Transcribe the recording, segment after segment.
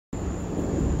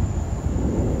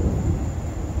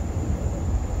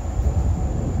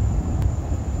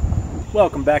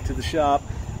Welcome back to the shop.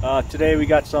 Today we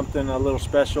got something a little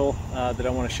special that I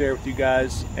want to share with you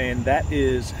guys, and that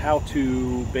is how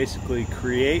to basically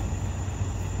create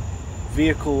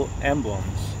vehicle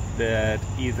emblems that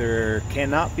either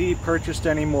cannot be purchased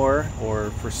anymore, or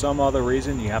for some other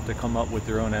reason you have to come up with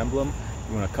your own emblem.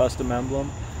 You want a custom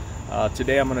emblem.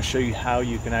 Today I'm going to show you how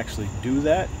you can actually do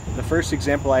that. The first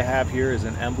example I have here is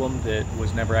an emblem that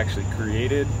was never actually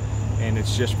created, and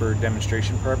it's just for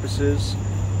demonstration purposes,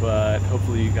 but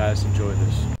hopefully you guys enjoy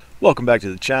this. Welcome back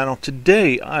to the channel.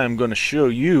 Today I'm going to show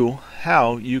you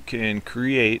how you can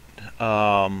create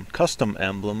custom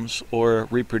emblems or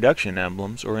reproduction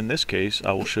emblems, or in this case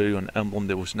I will show you an emblem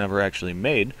that was never actually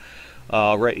made.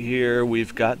 Right here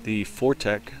we've got the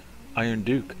Fortec Iron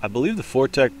Duke. I believe the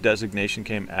Fortec designation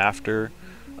came after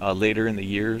later in the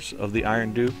years of the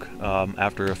Iron Duke,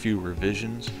 after a few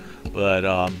revisions,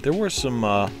 but there were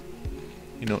some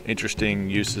interesting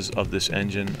uses of this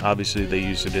engine. Obviously they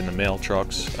used it in the mail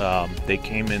trucks. They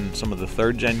came in some of the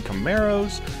 3rd gen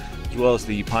Camaros, as well as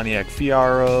the Pontiac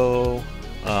Fiero,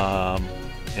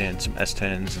 and some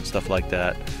S10s and stuff like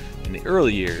that in the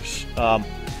early years.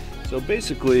 So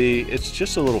basically it's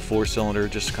just a little 4-cylinder,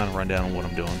 just to kind of run down on what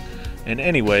I'm doing. And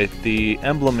anyway, the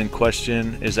emblem in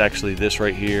question is actually this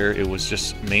right here. It was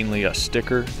just mainly a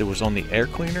sticker that was on the air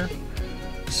cleaner.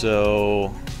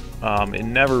 So it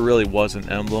never really was an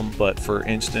emblem, but for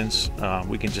instance,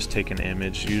 we can just take an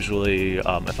image. Usually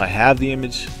if I have the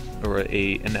image or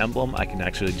an emblem, I can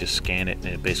actually just scan it and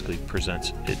it basically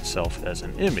presents itself as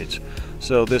an image.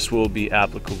 So this will be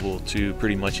applicable to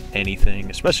pretty much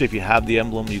anything, especially if you have the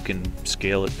emblem, you can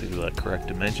scale it to the correct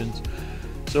dimensions.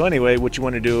 So anyway, what you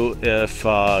want to do if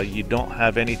you don't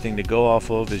have anything to go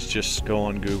off of is just go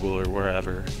on Google or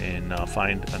wherever and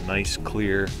find a nice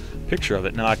clear picture of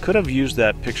it. Now I could have used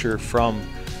that picture from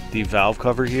the valve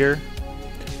cover here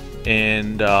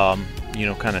and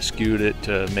kind of skewed it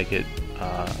to make it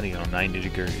 90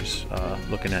 degrees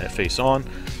looking at it face on,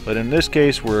 but in this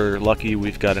case we're lucky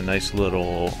we've got a nice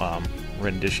little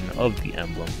rendition of the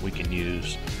emblem we can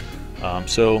use.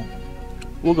 So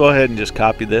we'll go ahead and just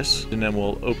copy this, and then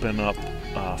we'll open up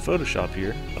Photoshop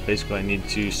here. Basically I need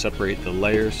to separate the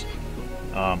layers.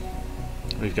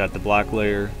 We've got the black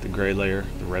layer, the gray layer,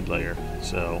 the red layer.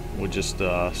 So we'll just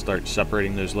start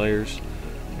separating those layers,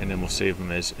 and then we'll save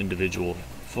them as individual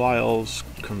files,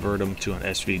 convert them to an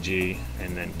SVG,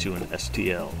 and then to an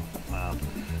STL.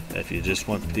 If you just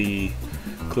want the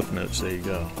cliff notes, there you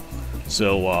go.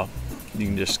 So you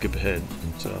can just skip ahead.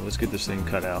 So let's get this thing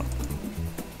cut out.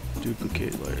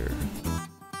 Duplicate layer.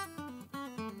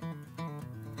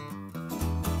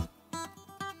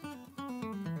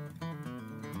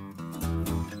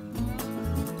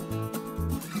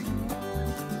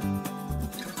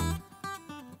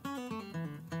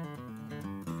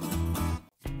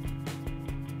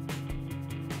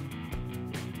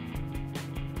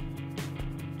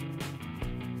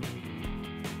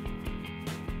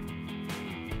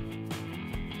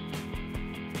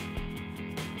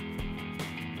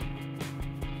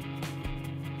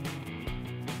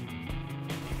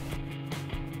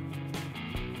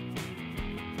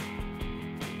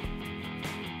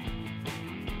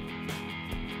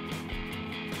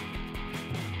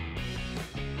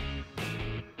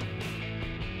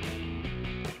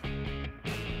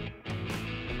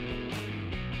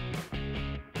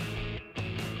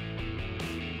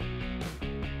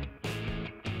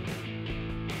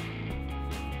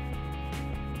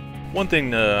 One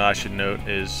thing I should note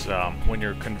is when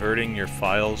you're converting your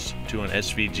files to an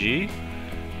SVG,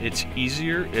 it's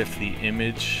easier if the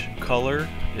image color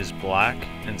is black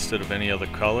instead of any other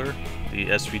color. The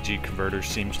SVG converter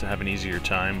seems to have an easier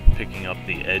time picking up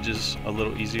the edges a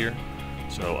little easier,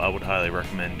 so I would highly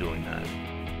recommend doing that.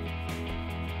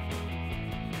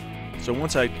 So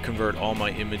once I convert all my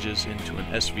images into an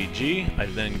SVG, I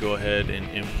then go ahead and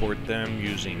import them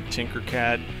using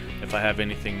Tinkercad. If I have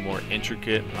anything more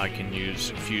intricate, I can use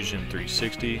Fusion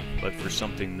 360, but for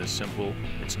something this simple,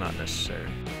 it's not necessary.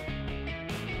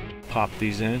 Pop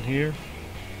these in here.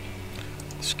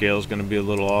 The scale is going to be a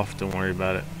little off, don't worry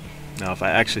about it. Now if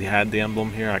I actually had the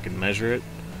emblem here, I can measure it.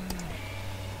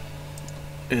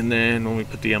 And then when we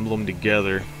put the emblem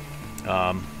together,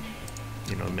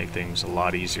 make things a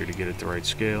lot easier to get it the right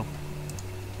scale.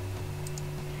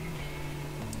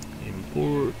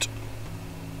 Import.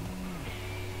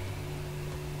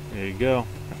 There you go.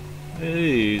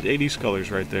 Hey, 80s colors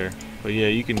right there. But yeah,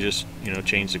 you can just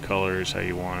change the colors how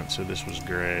you want it. So this was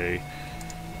gray,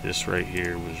 this right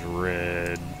here was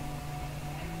red,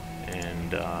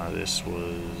 and this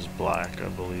was black, I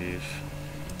believe.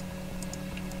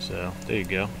 So there you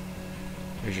go.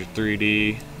 There's your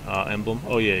 3D. emblem.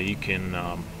 Oh yeah, you can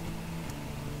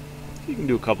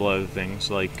do a couple other things,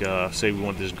 like say we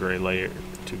want this gray layer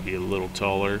to be a little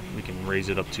taller, we can raise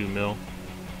it up 2 mil.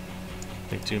 I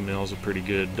think 2 mil is a pretty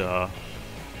good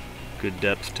good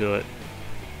depth to it.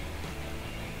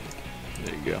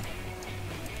 There you go.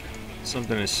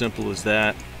 Something as simple as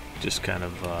that, just kind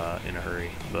of in a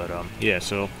hurry. But yeah,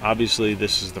 so obviously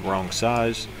this is the wrong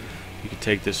size. You can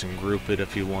take this and group it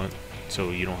if you want,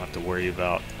 so you don't have to worry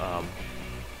about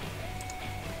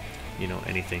you know,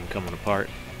 anything coming apart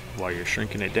while you're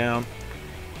shrinking it down.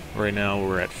 Right now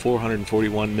we're at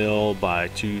 441 mil by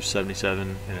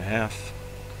 277.5.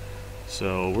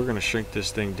 So we're gonna shrink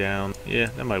this thing down. Yeah,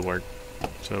 that might work.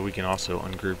 So we can also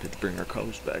ungroup it to bring our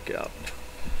colors back out.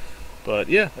 But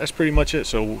yeah, that's pretty much it.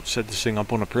 So we'll set this thing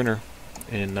up on a printer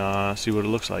and see what it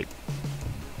looks like.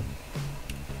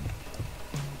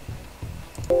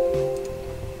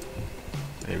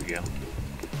 There we go.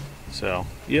 So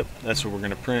yep, that's what we're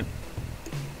gonna print.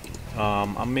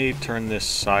 I may turn this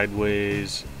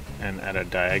sideways and at a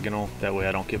diagonal, that way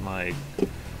I don't get my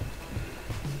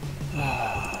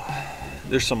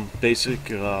there's some basic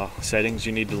settings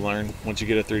you need to learn once you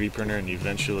get a 3D printer and you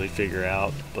eventually figure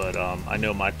out, but I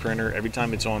know my printer, every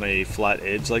time it's on a flat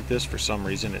edge like this, for some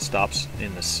reason it stops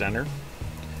in the center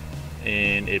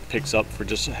and it picks up for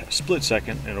just a split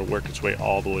second and it'll work its way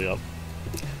all the way up.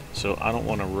 So I don't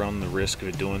want to run the risk of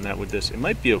it doing that with this. It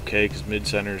might be okay because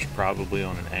mid-center is probably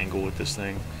on an angle with this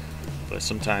thing, but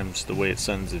sometimes the way it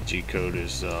sends the G-code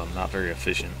is not very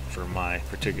efficient for my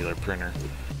particular printer.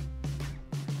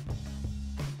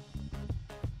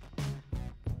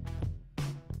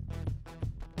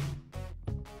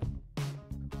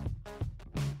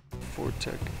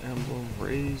 Vortex emblem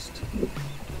raised.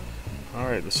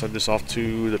 Alright, let's send this off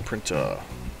to the printer.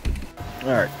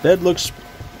 Alright, bed looks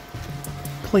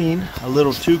clean, a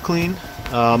little too clean.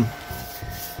 I'm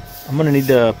gonna need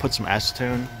to put some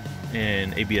acetone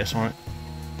and ABS on it.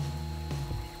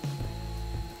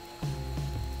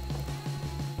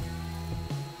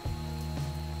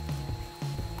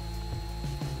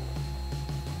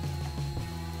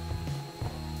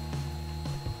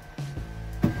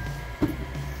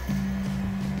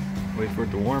 Wait for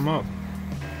it to warm up.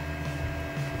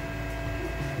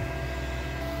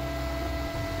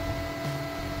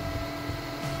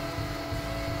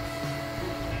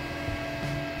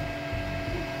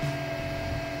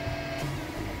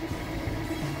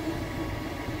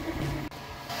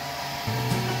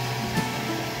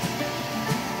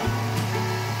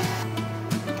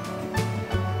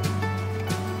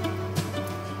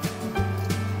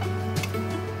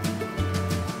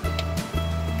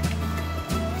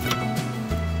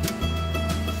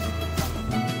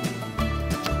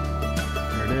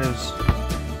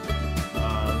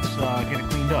 Let's get it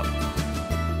cleaned up.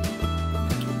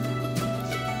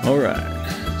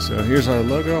 Alright, so here's our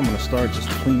logo. I'm going to start just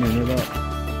cleaning it up.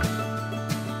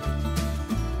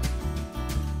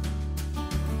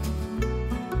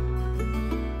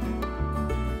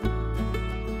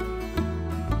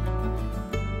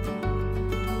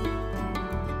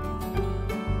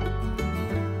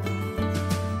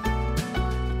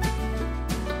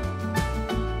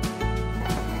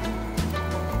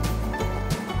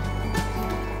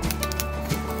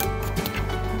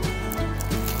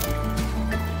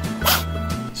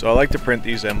 So I like to print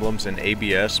these emblems in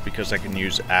ABS because I can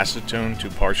use acetone to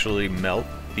partially melt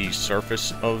the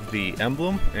surface of the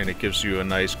emblem, and it gives you a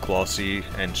nice glossy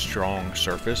and strong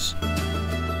surface.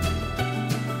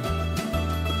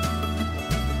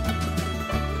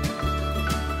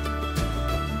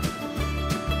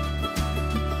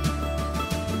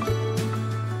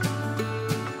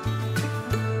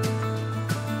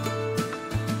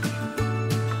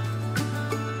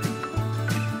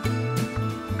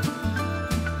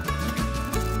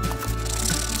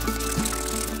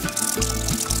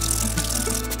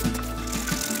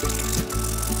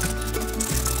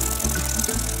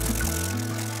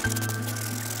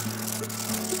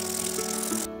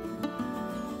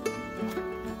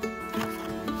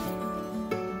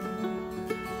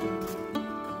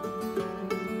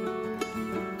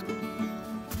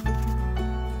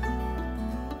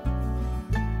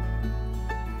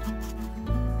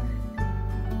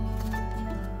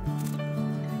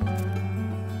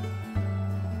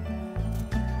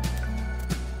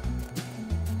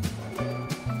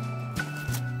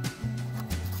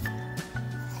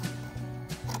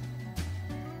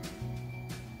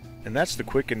 And that's the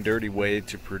quick and dirty way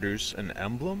to produce an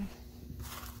emblem.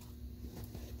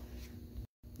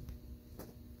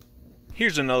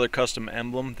 Here's another custom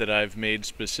emblem that I've made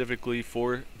specifically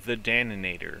for the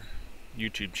Daninator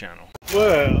YouTube channel.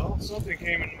 Well, something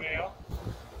came in the mail.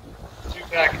 2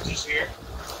 packages here.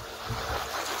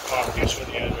 Oh, just for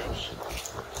the others.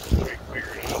 We can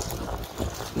figure it out.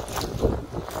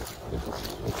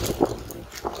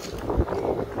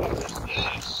 What is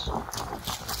this?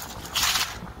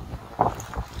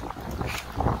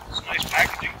 It's nice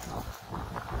packaging.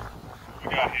 What we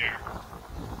got here?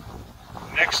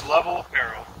 Next Level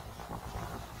Apparel.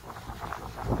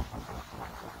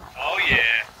 Oh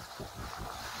yeah.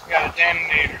 We got a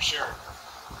Daninator shirt.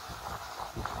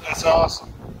 That's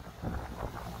awesome.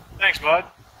 Thanks, bud.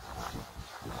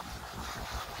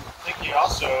 I think he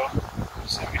also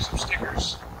sent me some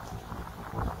stickers.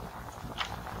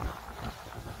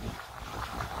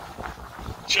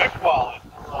 Check wallet.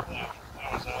 I love that.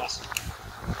 That was awesome.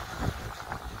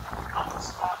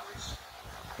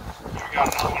 We got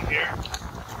another one here.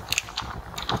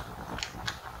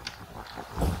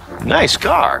 Nice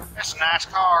car. That's a nice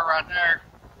car right there.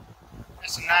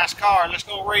 That's a nice car. Let's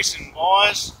go racing,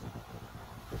 boys.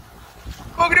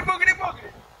 Boogity, boogity,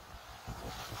 boogity.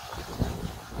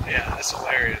 Yeah, that's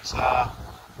hilarious. I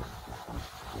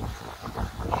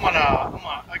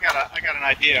got an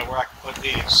idea where I can put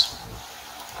these.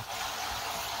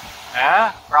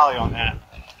 Probably on that.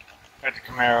 Got the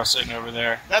Camaro sitting over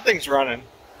there. That thing's running.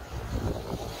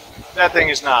 That thing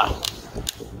is not.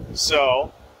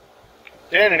 So,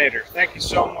 Daninator, thank you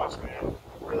so much, man.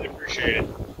 Really appreciate it.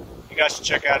 You guys should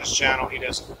check out his channel. He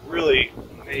does really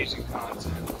amazing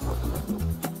content.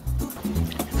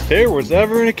 If there was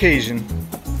ever an occasion.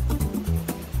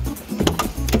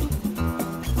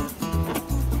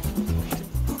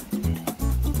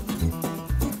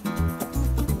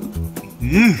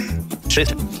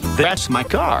 That's my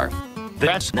car.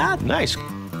 That's not nice.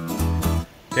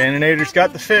 Daninator's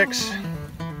got the fix.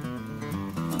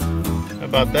 How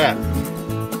about that?